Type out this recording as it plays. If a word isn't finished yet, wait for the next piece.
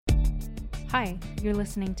Hi, you're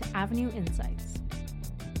listening to Avenue Insights.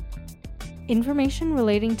 Information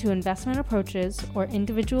relating to investment approaches or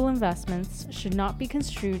individual investments should not be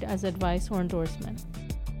construed as advice or endorsement.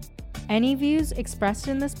 Any views expressed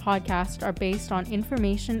in this podcast are based on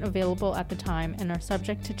information available at the time and are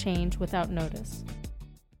subject to change without notice.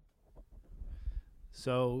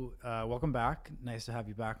 So, welcome back. Nice to have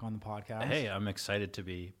you back on the podcast. Hey, I'm excited to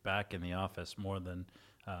be back in the office more than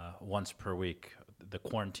once per week. The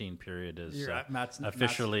quarantine period is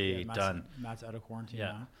officially done. Matt's out of quarantine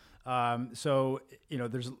now. So,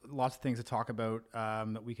 there's lots of things to talk about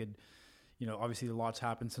that we could, obviously a lot's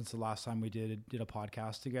happened since the last time we did a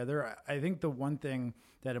podcast together. I think the one thing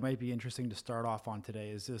that it might be interesting to start off on today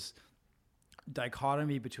is this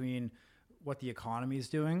dichotomy between what the economy is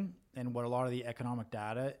doing and what a lot of the economic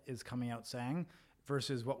data is coming out saying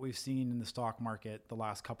versus what we've seen in the stock market the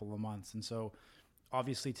last couple of months. And so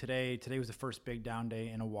obviously today was the first big down day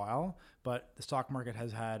in a while, but the stock market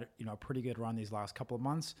has had, a pretty good run these last couple of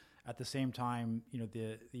months. At the same time,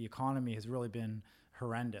 the economy has really been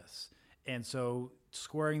horrendous. And so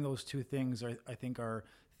squaring those two things I think are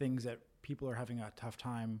things that people are having a tough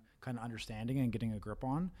time kind of understanding and getting a grip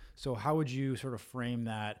on. So how would you sort of frame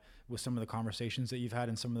that with some of the conversations that you've had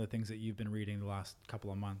and some of the things that you've been reading the last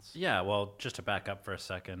couple of months? Yeah, well, just to back up for a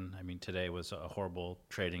second, I mean, today was a horrible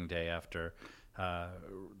trading day after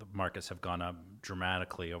the markets have gone up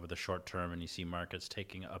dramatically over the short term, and you see markets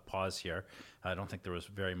taking a pause here. I don't think there was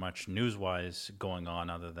very much news-wise going on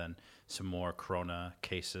other than some more corona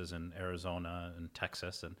cases in Arizona and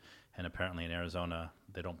Texas, and apparently in Arizona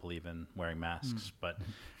they don't believe in wearing masks. But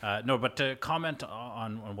but to comment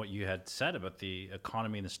on what you had said about the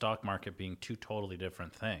economy and the stock market being two totally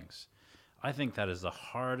different things, I think that is the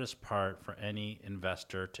hardest part for any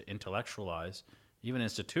investor to intellectualize, even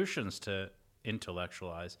institutions to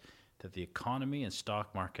intellectualize, that the economy and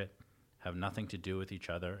stock market have nothing to do with each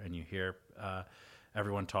other. And you hear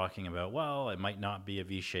everyone talking about, well, it might not be a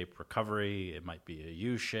V-shaped recovery, it might be a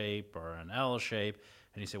U-shape or an L-shape.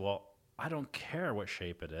 And you say, well, I don't care what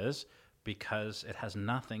shape it is because it has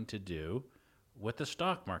nothing to do with the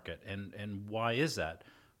stock market. And why is that?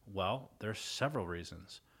 Well, there's several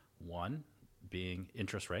reasons. One being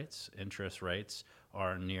interest rates. Interest rates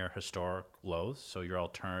are near historic lows, so your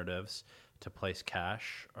alternatives to place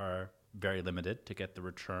cash are very limited to get the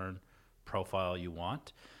return profile you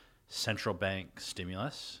want. Central bank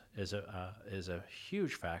stimulus is a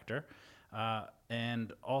huge factor.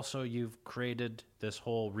 And also you've created this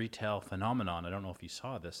whole retail phenomenon. I don't know if you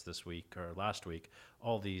saw this week or last week.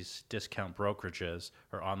 All these discount brokerages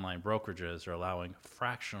or online brokerages are allowing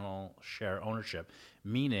fractional share ownership,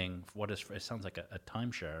 meaning it sounds like a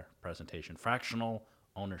timeshare presentation, fractional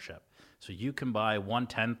ownership. So you can buy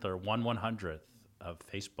 1/10 or 1/100th of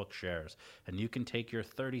Facebook shares, and you can take your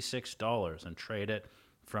 $36 and trade it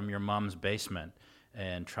from your mom's basement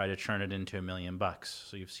and try to turn it into $1 million.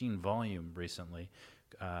 So you've seen volume recently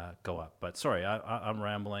go up. But sorry, I'm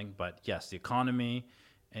rambling. But yes, the economy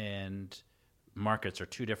and markets are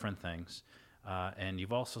two different things. And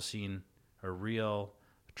you've also seen a real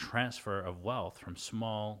transfer of wealth from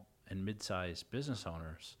small and mid-sized business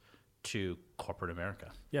owners to corporate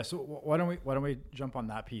America. Yeah. So why don't we jump on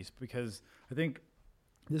that piece? Because I think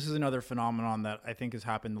this is another phenomenon that I think has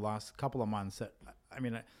happened the last couple of months that, I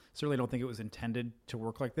certainly don't think it was intended to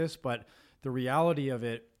work like this, but the reality of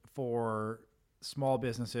it for small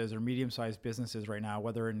businesses or medium-sized businesses right now,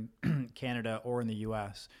 whether in Canada or in the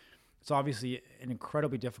US, it's obviously an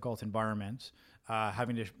incredibly difficult environment,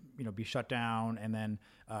 having to be shut down and then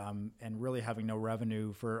and really having no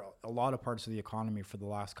revenue for a lot of parts of the economy for the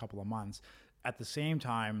last couple of months. At the same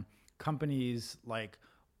time, companies like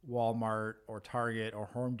Walmart or Target or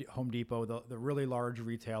Home Depot, the really large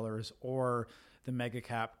retailers, or the mega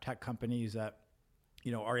cap tech companies that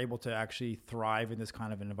are able to actually thrive in this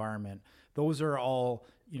kind of an environment, those are all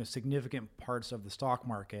significant parts of the stock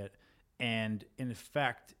market, and in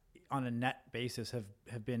effect on a net basis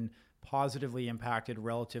have been positively impacted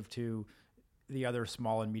relative to the other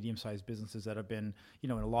small and medium-sized businesses that have been in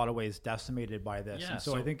a lot of ways decimated by this. Yeah, and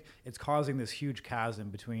so I think it's causing this huge chasm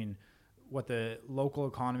between what the local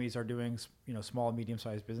economies are doing, small and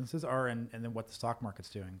medium-sized businesses are, and then what the stock market's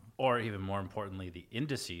doing. Or even more importantly, the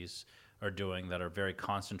indices are doing that are very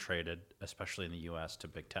concentrated, especially in the U.S., to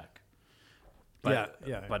big tech. But,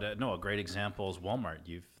 a great example is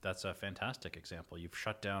Walmart. That's a fantastic example. You've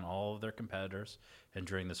shut down all of their competitors, and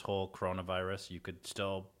during this whole coronavirus, you could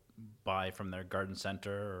still buy from their garden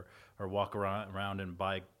center or walk around and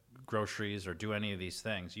buy groceries or do any of these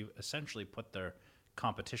things. You essentially put their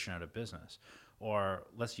competition out of business. Or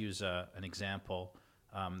let's use an example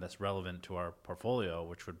that's relevant to our portfolio,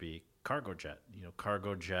 which would be Cargojet.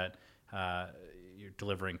 Cargojet, you're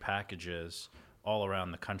delivering packages all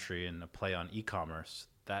around the country and a play on e-commerce.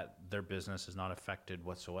 That their business is not affected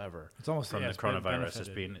whatsoever. It's almost from the coronavirus. It's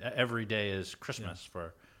been every day is Christmas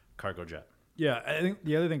for Cargojet. Yeah, I think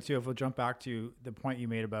the other thing too, if we'll jump back to the point you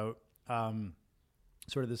made about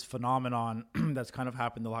sort of this phenomenon that's kind of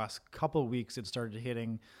happened the last couple of weeks, it started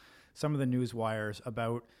hitting some of the news wires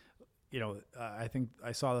about, I think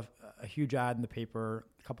I saw a huge ad in the paper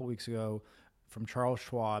a couple of weeks ago from Charles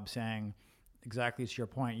Schwab saying, exactly to your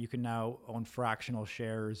point, you can now own fractional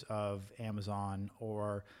shares of Amazon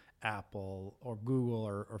or Apple or Google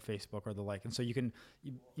or Facebook or the like. And so you can,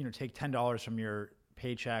 take $10 from your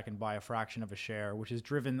paycheck and buy a fraction of a share, which has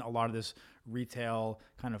driven a lot of this retail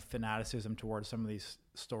kind of fanaticism towards some of these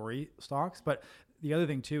story stocks. But the other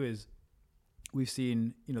thing too is we've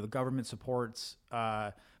seen, the government supports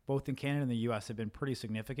both in Canada and the US have been pretty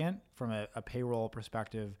significant from a payroll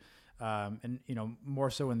perspective. And more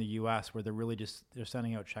so in the US where they're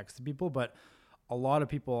sending out checks to people. But a lot of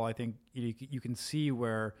people, I think you can see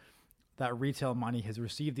where that retail money has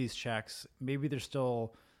received these checks. Maybe they're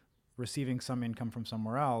still receiving some income from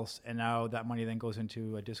somewhere else. And now that money then goes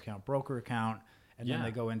into a discount broker account. And then they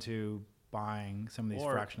go into buying some of these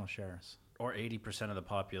fractional shares. Or 80% of the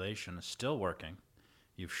population is still working.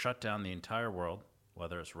 You've shut down the entire world,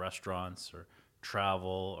 whether it's restaurants or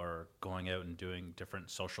travel or going out and doing different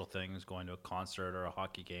social things, going to a concert or a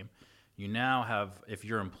hockey game. You now have, if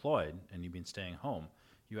you're employed and you've been staying home,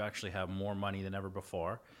 you actually have more money than ever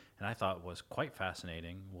before. And I thought was quite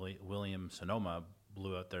fascinating. Williams Sonoma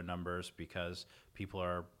blew out their numbers because people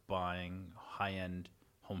are buying high-end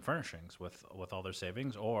home furnishings with all their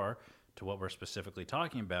savings, or to what we're specifically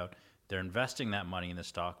talking about, they're investing that money in the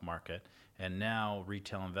stock market, and now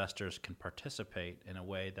retail investors can participate in a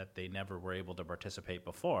way that they never were able to participate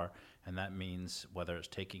before. And that means whether it's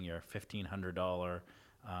taking your $1,500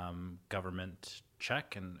 government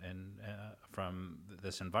check and from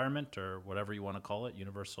this environment, or whatever you want to call it,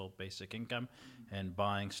 universal basic income, and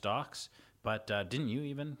buying stocks. But didn't you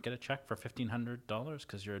even get a check for $1,500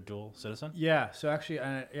 because you're a dual citizen? Yeah. So actually,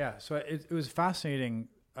 so it was fascinating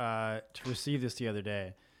to receive this the other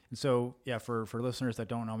day. And so, for listeners that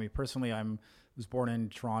don't know me personally, was born in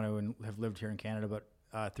Toronto and have lived here in Canada,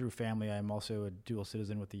 but through family, I'm also a dual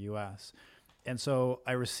citizen with the U.S. And so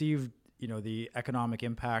I received, the economic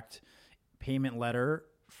impact payment letter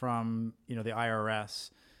from, the IRS.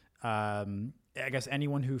 I guess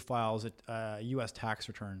anyone who files a U.S. tax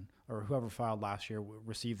return, or whoever filed last year,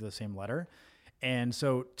 received the same letter. And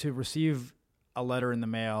so to receive a letter in the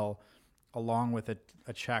mail along with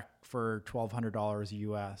a check for $1,200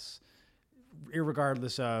 US,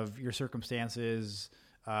 irregardless of your circumstances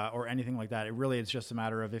or anything like that. It's just a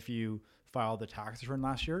matter of if you filed the tax return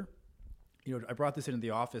last year. I brought this into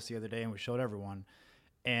the office the other day and we showed everyone,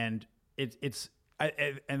 and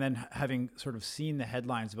and then having sort of seen the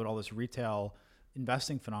headlines about all this retail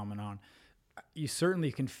investing phenomenon, you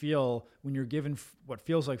certainly can feel when you're given what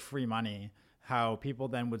feels like free money, how people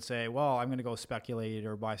then would say, well, I'm going to go speculate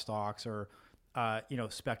or buy stocks or,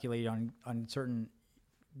 speculate on certain,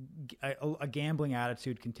 a gambling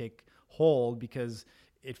attitude can take hold because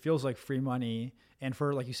it feels like free money. And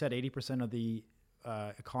for, like you said, 80% of the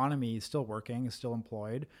economy is still working, is still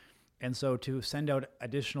employed. And so to send out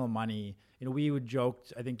additional money, we would joke,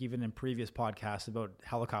 I think even in previous podcasts, about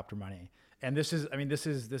helicopter money. And this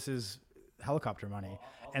is helicopter money.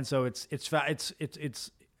 And so it's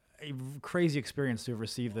a crazy experience to have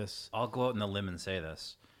received this. I'll go out on the limb and say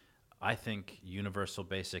this. I think universal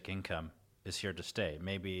basic income is here to stay.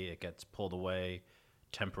 Maybe it gets pulled away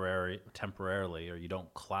temporarily, or you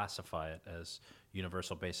don't classify it as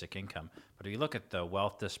universal basic income. But if you look at the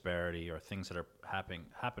wealth disparity or things that are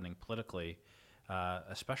happening politically,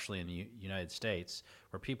 especially in the United States,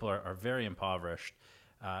 where people are very impoverished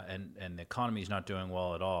and the economy is not doing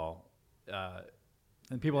well at all.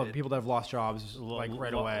 And people that have lost jobs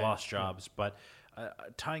right away. Lost jobs. But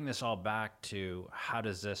tying this all back to how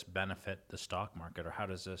does this benefit the stock market, or how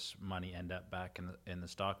does this money end up back in the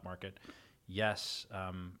stock market? Yes,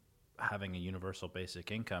 having a universal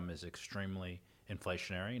basic income is extremely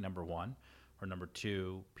inflationary, number one. Or number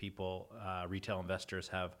two, retail investors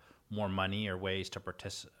have more money or ways to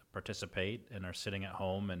participate and are sitting at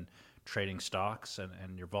home and trading stocks,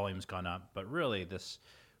 and your volume's gone up. But really, this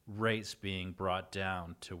rates being brought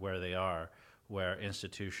down to where they are, where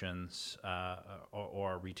institutions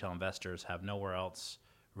or retail investors have nowhere else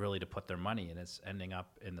really to put their money, and it's ending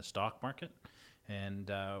up in the stock market. And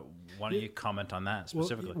why don't you comment on that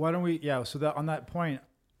specifically? Well, why don't we? Yeah. So that on that point,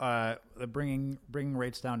 bringing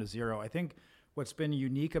rates down to zero, I think what's been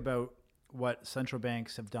unique about what central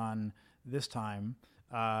banks have done this time,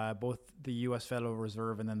 both the U.S. Federal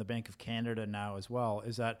Reserve and then the Bank of Canada now as well,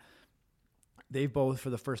 is that they've both, for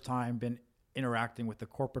the first time, been interacting with the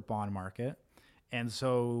corporate bond market. And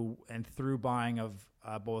through buying of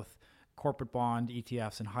both corporate bond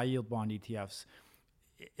ETFs and high yield bond ETFs,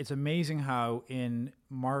 it's amazing how in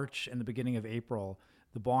March and the beginning of April,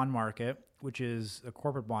 the bond market, which is a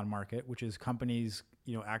corporate bond market, which is companies,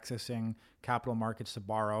 accessing capital markets to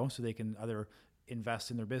borrow so they can either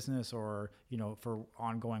invest in their business or, for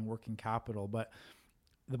ongoing working capital. But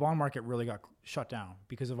the bond market really got shut down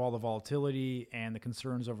because of all the volatility and the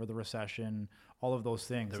concerns over the recession, all of those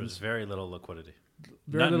things. There was very little liquidity.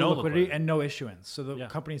 Very little liquidity and no issuance. So the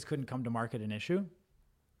companies couldn't come to market and issue.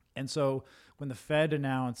 And so when the Fed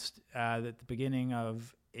announced at the beginning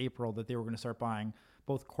of April that they were going to start buying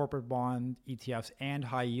both corporate bond ETFs and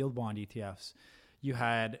high yield bond ETFs, you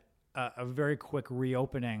had a very quick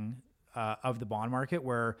reopening of the bond market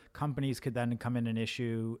where companies could then come in and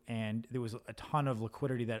issue, and there was a ton of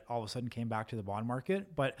liquidity that all of a sudden came back to the bond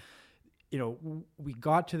market. But, we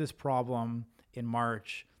got to this problem in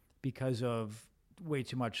March because of way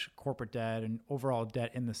too much corporate debt and overall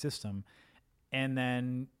debt in the system. And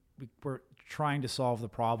then we're trying to solve the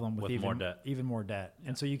problem with even more debt. Yeah.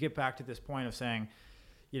 And so you get back to this point of saying,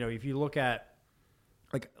 if you look at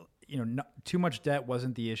too much debt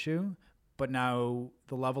wasn't the issue, but now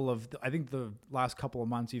the level of, I think the last couple of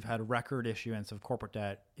months you've had record issuance of corporate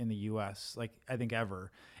debt in the US, I think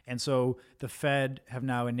ever. And so the Fed have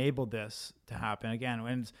now enabled this to happen again.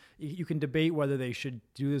 And you can debate whether they should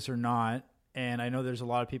do this or not. And I know there's a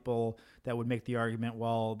lot of people that would make the argument,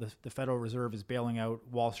 well, the Federal Reserve is bailing out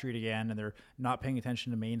Wall Street again, and they're not paying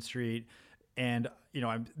attention to Main Street. And,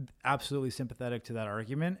 I'm absolutely sympathetic to that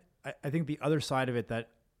argument. I think the other side of it that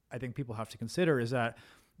I think people have to consider is that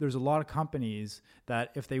there's a lot of companies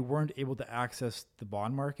that if they weren't able to access the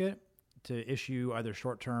bond market to issue either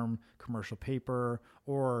short-term commercial paper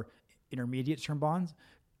or intermediate-term bonds,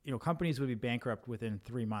 companies would be bankrupt within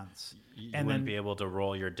 3 months. You wouldn't be able to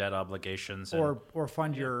roll your debt obligations or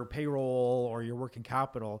fund your payroll or your working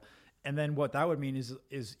capital. And then what that would mean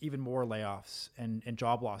is even more layoffs and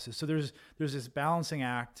job losses. So there's this balancing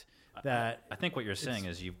act that I think what you're saying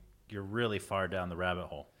is you're really far down the rabbit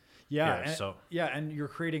hole. Yeah. And you're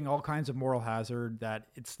creating all kinds of moral hazard that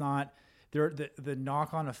it's not there. The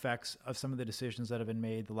knock-on effects of some of the decisions that have been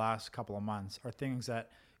made the last couple of months are things that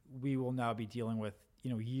we will now be dealing with,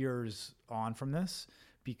 years on from this,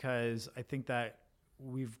 because I think that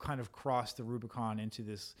we've kind of crossed the Rubicon into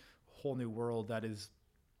this whole new world that it's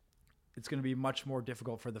going to be much more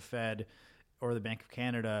difficult for the Fed or the Bank of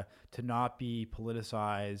Canada to not be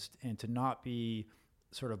politicized and to not be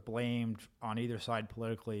sort of blamed on either side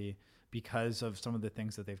politically because of some of the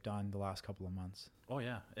things that they've done the last couple of months. Oh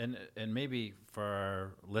yeah. And maybe for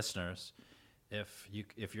our listeners, if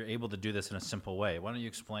you're able to do this in a simple way, why don't you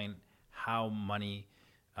explain how money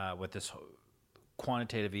with this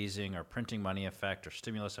quantitative easing or printing money effect or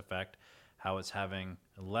stimulus effect, how it's having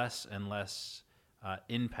less and less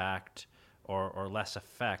impact or less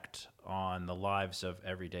effect on the lives of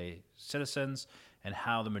everyday citizens, and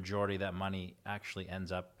how the majority of that money actually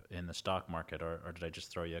ends up in the stock market, or did I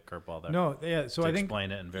just throw you a curveball there? No, yeah. So I think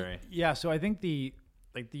explain it in very So I think the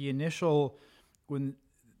initial, when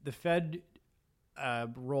the Fed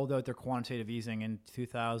rolled out their quantitative easing in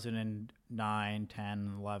 2009,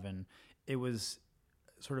 10, 11, it was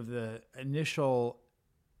sort of the initial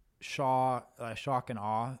shock and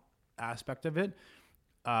awe aspect of it.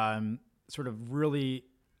 Sort of really,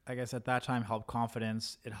 I guess at that time, helped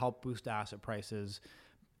confidence. It helped boost asset prices.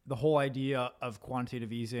 The whole idea of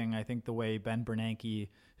quantitative easing, I think the way Ben Bernanke,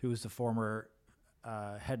 who was the former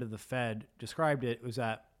head of the Fed, described it, was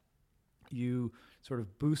that you sort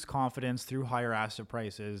of boost confidence through higher asset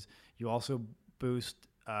prices. You also boost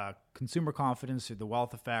consumer confidence through the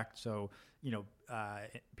wealth effect. So,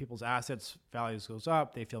 people's assets values goes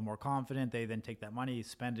up. They feel more confident. They then take that money,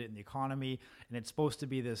 spend it in the economy. And it's supposed to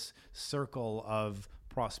be this circle of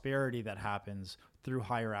prosperity that happens through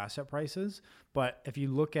higher asset prices. But if you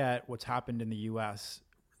look at what's happened in the US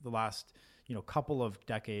the last, couple of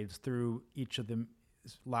decades through each of the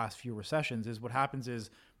last few recessions, is what happens is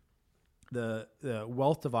the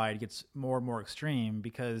wealth divide gets more and more extreme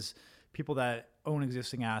because people that own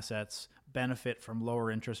existing assets benefit from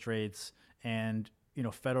lower interest rates and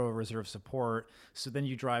Federal Reserve support. So then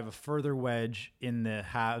you drive a further wedge in the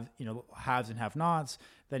haves and have-nots.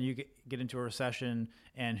 Then you get into a recession,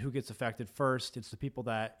 and who gets affected first? It's the people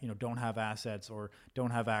that don't have assets or don't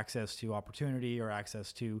have access to opportunity or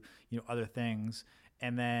access to other things.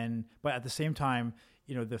 And then, but at the same time,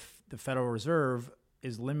 the Federal Reserve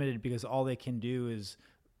is limited because all they can do is,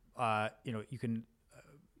 you can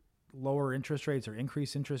lower interest rates or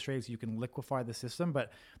increase interest rates. You can liquefy the system,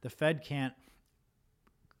 but the Fed can't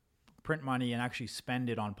print money and actually spend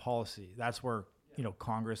it on policy. That's where,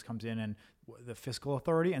 Congress comes in and the fiscal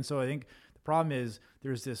authority. And so I think the problem is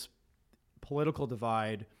there's this political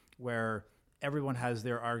divide where everyone has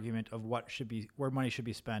their argument of where money should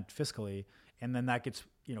be spent fiscally. And then that gets,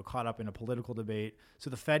 caught up in a political debate. So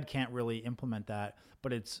the Fed can't really implement that,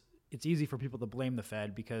 but it's easy for people to blame the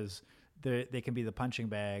Fed because they can be the punching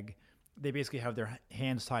bag. They basically have their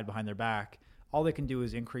hands tied behind their back. All they can do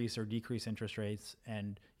is increase or decrease interest rates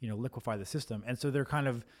and, liquefy the system. And so they're kind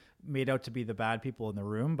of made out to be the bad people in the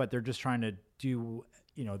room, but they're just trying to do,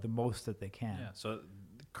 the most that they can. Yeah. So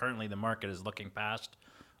currently the market is looking past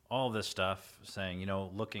all this stuff, saying,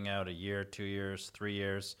 looking out a year, 2 years, 3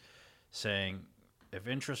 years, saying if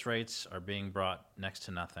interest rates are being brought next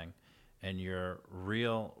to nothing and your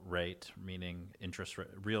real rate, meaning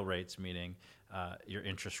real rates, meaning your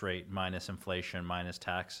interest rate minus inflation, minus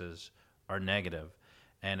taxes are negative.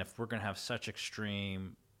 And if we're going to have such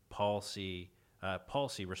extreme policy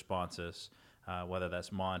responses, whether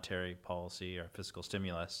that's monetary policy or fiscal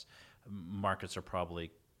stimulus, markets are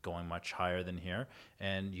probably going much higher than here.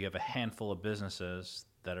 And you have a handful of businesses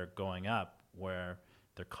that are going up where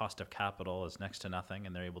their cost of capital is next to nothing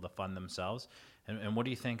and they're able to fund themselves. And what do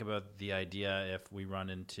you think about the idea if we run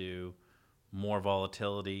into more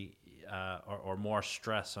volatility or more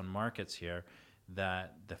stress on markets here,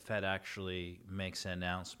 that the Fed actually makes an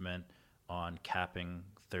announcement on capping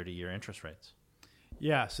 30-year interest rates?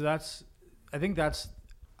 Yeah, so I think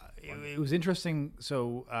it was interesting.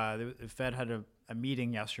 So the Fed had a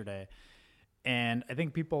meeting yesterday, and I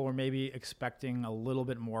think people were maybe expecting a little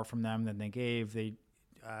bit more from them than they gave. They,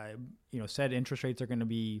 said interest rates are going to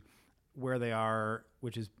be where they are,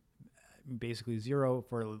 which is basically zero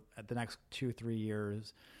for the next 2-3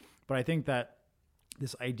 years. But I think that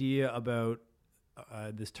this idea about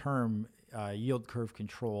this term yield curve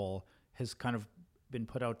control has kind of been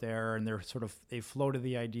put out there, and they floated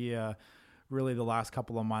the idea really the last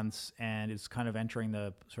couple of months, and it's kind of entering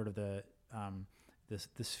the sort of the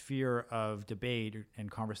sphere of debate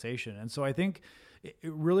and conversation. And so I think it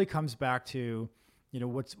really comes back to,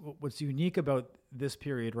 what's unique about this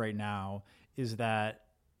period right now is that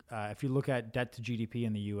if you look at debt to GDP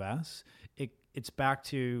in the U.S., it's back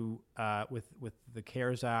to with the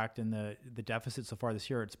CARES Act and the deficit so far this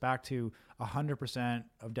year, it's back to 100%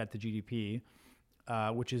 of debt to GDP,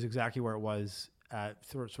 which is exactly where it was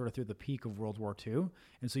sort of through the peak of World War II.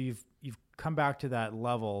 And so you've come back to that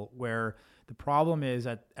level where the problem is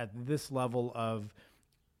at this level of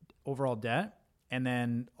overall debt, and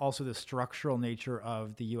then also the structural nature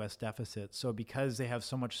of the U.S. deficit. So because they have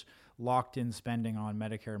so much locked-in spending on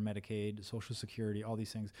Medicare, Medicaid, Social Security, all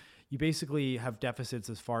these things, you basically have deficits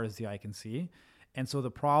as far as the eye can see. And so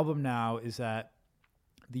the problem now is that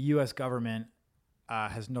the U.S. government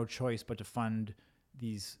has no choice but to fund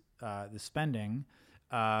the spending.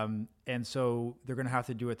 And so they're going to have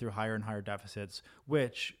to do it through higher and higher deficits,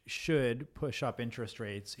 which should push up interest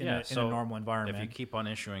rates in a normal environment. If you keep on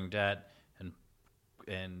issuing debt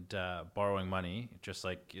and borrowing money, just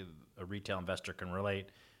like a retail investor can relate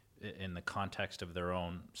in the context of their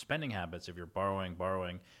own spending habits, if you're borrowing,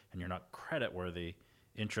 and you're not creditworthy,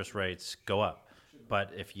 interest rates go up.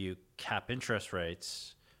 But if you cap interest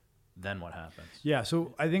rates, then what happens? Yeah,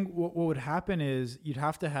 so I think what would happen is you'd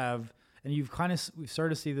have to have, and we've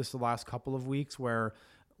started to see this the last couple of weeks, where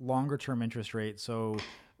longer term interest rates, so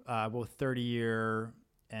both 30-year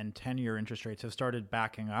and 10-year interest rates have started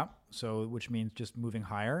backing up, so which means just moving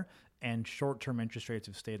higher, and short-term interest rates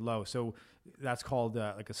have stayed low. So that's called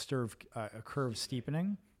like a curve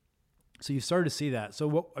steepening. So you started to see that. So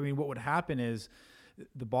what would happen is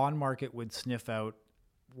the bond market would sniff out,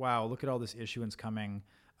 wow, look at all this issuance coming.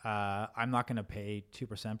 I'm not going to pay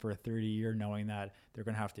 2% for a 30-year, knowing that they're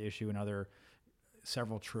going to have to issue another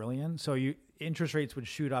several trillion. So interest rates would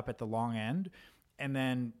shoot up at the long end,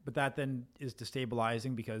 but that then is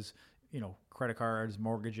destabilizing because credit cards,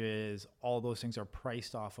 mortgages, all those things are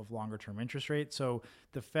priced off of longer term interest rates. So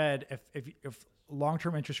the Fed, if long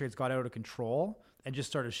term interest rates got out of control and just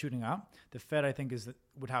started shooting up, the Fed, I think,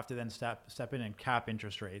 would have to then step in and cap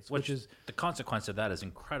interest rates, which is the consequence of that is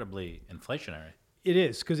incredibly inflationary. It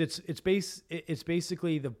is, because it's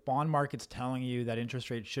basically the bond market's telling you that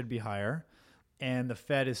interest rates should be higher, and the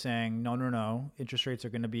Fed is saying no, interest rates are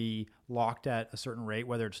going to be locked at a certain rate,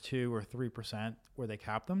 whether it's 2 or 3% where they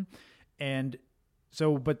cap them. And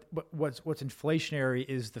so, but what's inflationary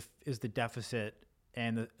is the deficit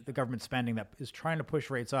and the government spending that is trying to push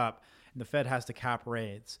rates up, and the Fed has to cap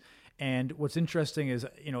rates. And what's interesting is,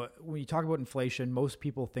 when you talk about inflation, most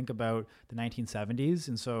people think about the 1970s.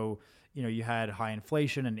 And so, you had high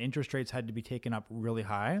inflation and interest rates had to be taken up really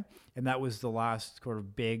high. And that was the last sort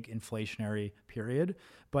of big inflationary period.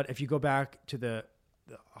 But if you go back to the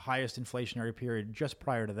highest inflationary period just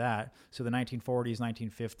prior to that, so the 1940s,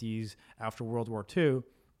 1950s, after World War II,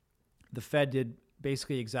 the Fed did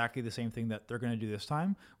basically exactly the same thing that they're going to do this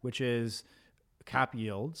time, which is cap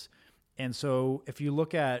yields. And so if you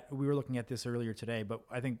look at, we were looking at this earlier today, but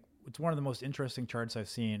I think it's one of the most interesting charts I've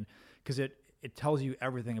seen because it tells you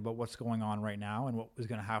everything about what's going on right now and what is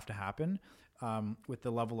going to have to happen with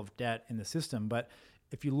the level of debt in the system. But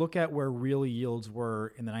if you look at where real yields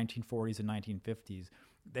were in the 1940s and 1950s,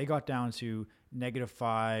 they got down to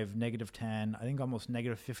 -5, -10, I think almost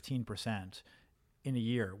 -15% in a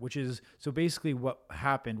year, which is, so basically what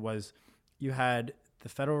happened was you had the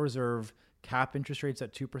Federal Reserve cap interest rates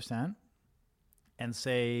at 2% and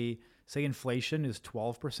say inflation is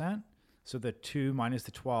 12%. So the 2 minus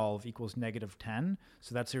the 12 equals -10.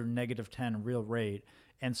 So that's your -10 real rate.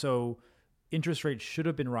 And so interest rates should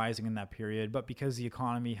have been rising in that period, but because the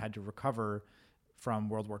economy had to recover from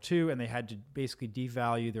World War II and they had to basically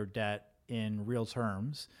devalue their debt in real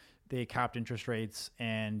terms, they capped interest rates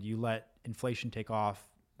and you let inflation take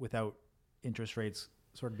off without interest rates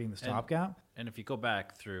sort of being the stopgap. And if you go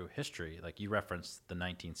back through history, like you referenced the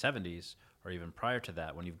 1970s or even prior to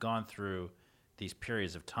that, when you've gone through these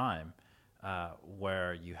periods of time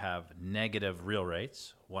where you have negative real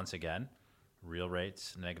rates, once again,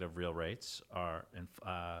 negative real rates are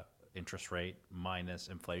interest rate minus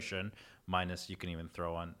inflation, minus you can even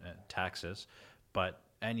throw on taxes. But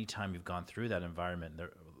anytime you've gone through that environment,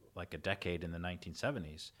 like a decade in the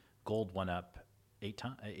 1970s, gold went up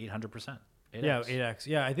 800%. 8x. Yeah, 8x.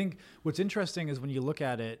 Yeah, I think what's interesting is when you look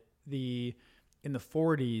at it, in the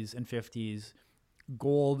 40s and 50s,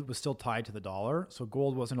 gold was still tied to the dollar, so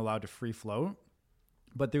gold wasn't allowed to free float.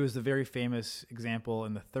 But there was the very famous example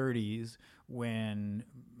in the 30s when,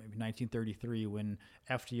 maybe 1933, when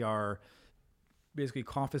FDR basically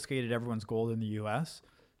confiscated everyone's gold in the U.S.,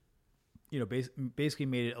 basically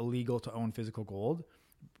made it illegal to own physical gold.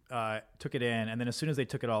 Took it in, and then as soon as they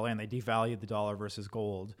took it all in, they devalued the dollar versus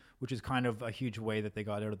gold, which is kind of a huge way that they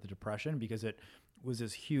got out of the Depression because it was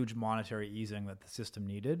this huge monetary easing that the system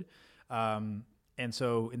needed. And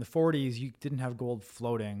so in the 40s, you didn't have gold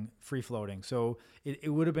free floating. So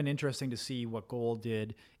it would have been interesting to see what gold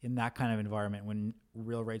did in that kind of environment when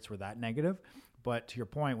real rates were that negative. But to your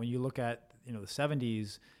point, when you look at the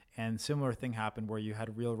 70s, and similar thing happened where you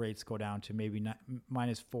had real rates go down to maybe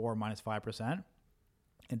 -4, -5%.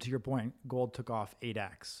 And to your point, gold took off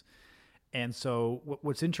 8x. And so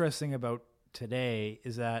what's interesting about today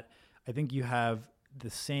is that I think you have the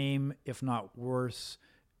same, if not worse,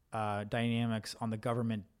 dynamics on the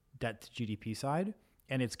government debt to GDP side.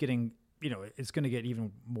 And it's getting, it's going to get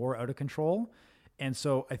even more out of control. And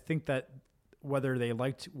so I think that whether they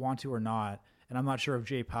want to or not, and I'm not sure if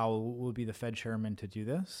Jay Powell will be the Fed chairman to do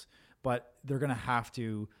this, but they're going to have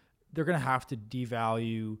to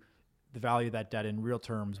devalue the value of that debt in real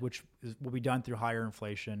terms, which will be done through higher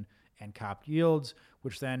inflation and capped yields,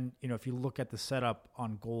 which then, if you look at the setup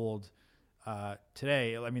on gold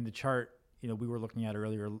today, I mean, the chart, we were looking at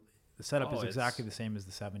earlier, the setup is exactly the same as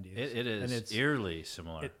the 70s. It is, and it's eerily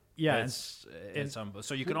similar.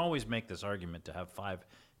 So you can always make this argument to have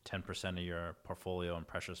 5-10% of your portfolio in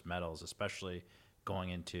precious metals, especially going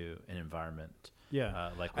into an environment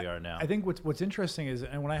like we are now. I think what's interesting is,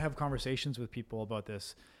 and when I have conversations with people about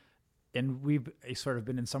this, and we've sort of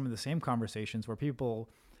been in some of the same conversations where people,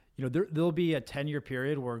 there'll be a 10-year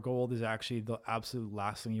period where gold is actually the absolute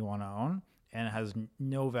last thing you want to own, and it has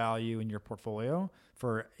no value in your portfolio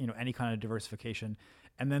for any kind of diversification.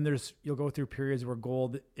 And then you'll go through periods where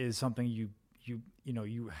gold is something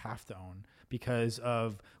you have to own because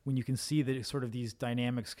of when you can see that sort of these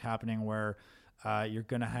dynamics happening where you're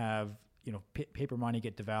going to have paper money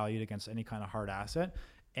get devalued against any kind of hard asset.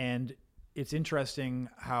 And it's interesting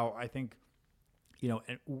how I think,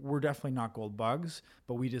 we're definitely not gold bugs,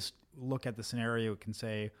 but we just look at the scenario and can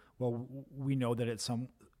say, well, we know that it's some,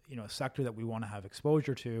 a sector that we want to have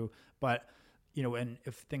exposure to, but, and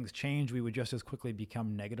if things change, we would just as quickly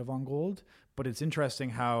become negative on gold. But it's interesting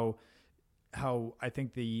how I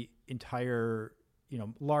think the entire,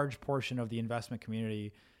 large portion of the investment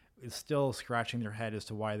community is still scratching their head as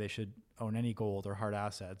to why they should own any gold or hard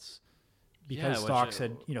assets. Because stocks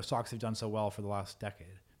have done so well for the last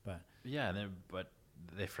decade, but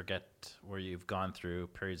they forget where you've gone through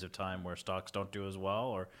periods of time where stocks don't do as well,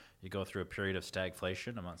 or you go through a period of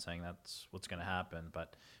stagflation. I'm not saying that's what's going to happen,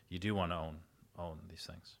 but you do want to own these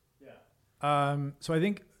things. So I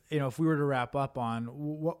think, if we were to wrap up on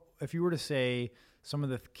what, if you were to say some of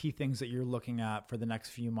the key things that you're looking at for the next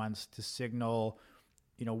few months to signal,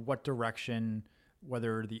 what direction,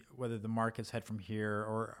 whether the markets head from here,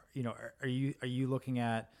 or, are you looking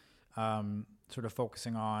at sort of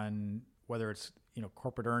focusing on whether it's,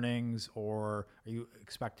 corporate earnings, or are you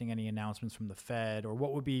expecting any announcements from the Fed, or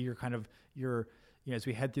what would be your as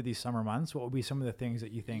we head through these summer months, what would be some of the things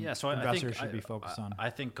that you think investors should be focused on? I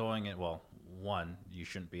think going in, one, you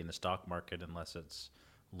shouldn't be in the stock market unless it's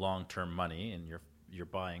long-term money and you're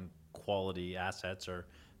buying quality assets or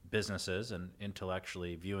businesses and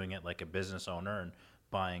intellectually viewing it like a business owner and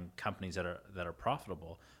buying companies that are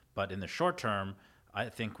profitable. But in the short term, I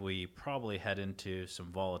think we probably head into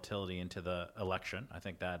some volatility into the election. I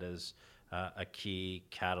think that is a key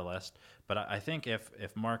catalyst. But I think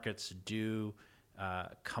if markets do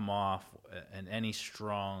come off in any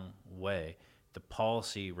strong way, the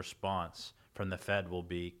policy response from the Fed will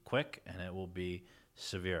be quick and it will be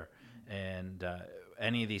severe. And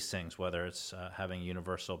any of these things, whether it's having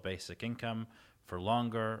universal basic income for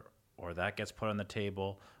longer, or that gets put on the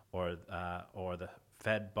table, or the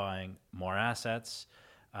Fed buying more assets,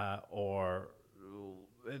 or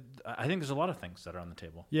I think there's a lot of things that are on the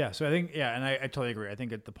table. Yeah. So I think, and I totally agree. I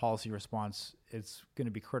think that the policy response is going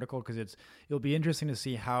to be critical, because it'll be interesting to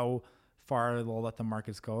see how far they'll let the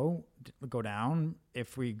markets go down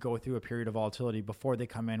if we go through a period of volatility before they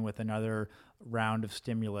come in with another round of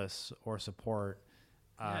stimulus or support,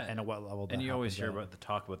 and at what level. And you always hear about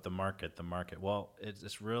the market. Well,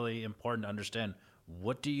 it's really important to understand,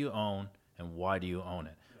 what do you own and why do you own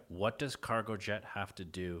it? What does Cargojet have to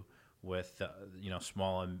do with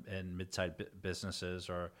small and mid-sized businesses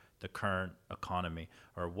or the current economy?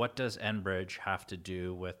 Or what does Enbridge have to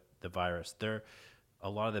do with the virus? A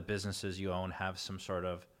lot of the businesses you own have some sort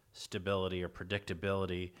of stability or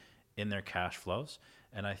predictability in their cash flows.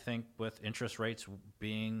 And I think with interest rates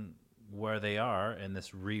being where they are in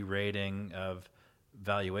this re-rating of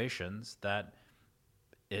valuations, that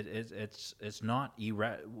it's not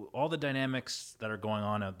all the dynamics that are going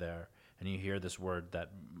on out there, and you hear this word that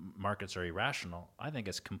markets are irrational. I think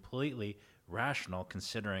it's completely rational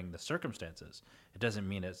considering the circumstances. It doesn't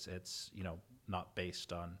mean it's not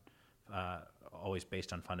based on always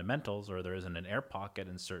based on fundamentals, or there isn't an air pocket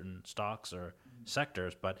in certain stocks or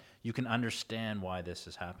sectors, but you can understand why this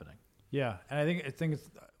is happening. Yeah, and I think it's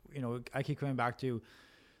I keep coming back to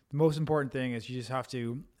the most important thing is you just have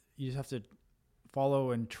to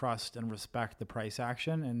follow and trust and respect the price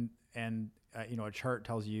action, and a chart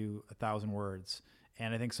tells you 1,000 words,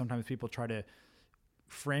 and I think sometimes people try to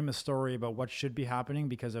frame a story about what should be happening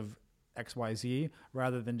because of XYZ,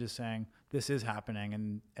 rather than just saying this is happening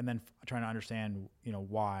and then trying to understand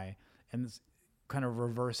why, and it's kind of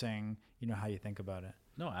reversing how you think about it.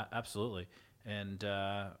 No, absolutely. And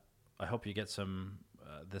I hope you get some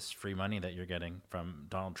this free money that you're getting from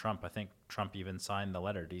Donald Trump. I think Trump even signed the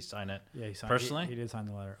letter. Did he sign it? Yeah, he signed personally. He did sign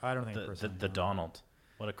the letter. I don't think personally. The Donald,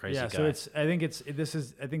 what a crazy guy. So I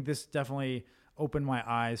think this definitely opened my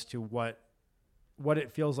eyes to what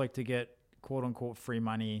it feels like to get quote unquote free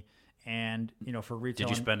money. And for retail.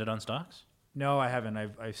 Did you spend it on stocks? No, I haven't.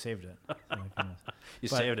 I've saved it.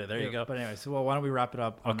 Saved it. There you go. But anyway, so why don't we wrap it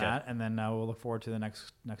up on that, and then we'll look forward to the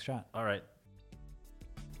next chat. All right.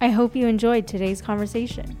 I hope you enjoyed today's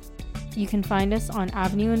conversation. You can find us on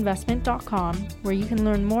avenueinvestment.com, where you can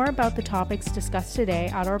learn more about the topics discussed today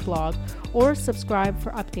at our blog, or subscribe for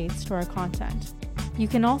updates to our content. You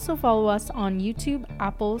can also follow us on YouTube,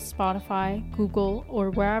 Apple, Spotify, Google, or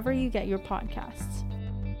wherever you get your podcasts.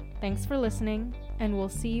 Thanks for listening, and we'll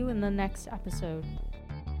see you in the next episode.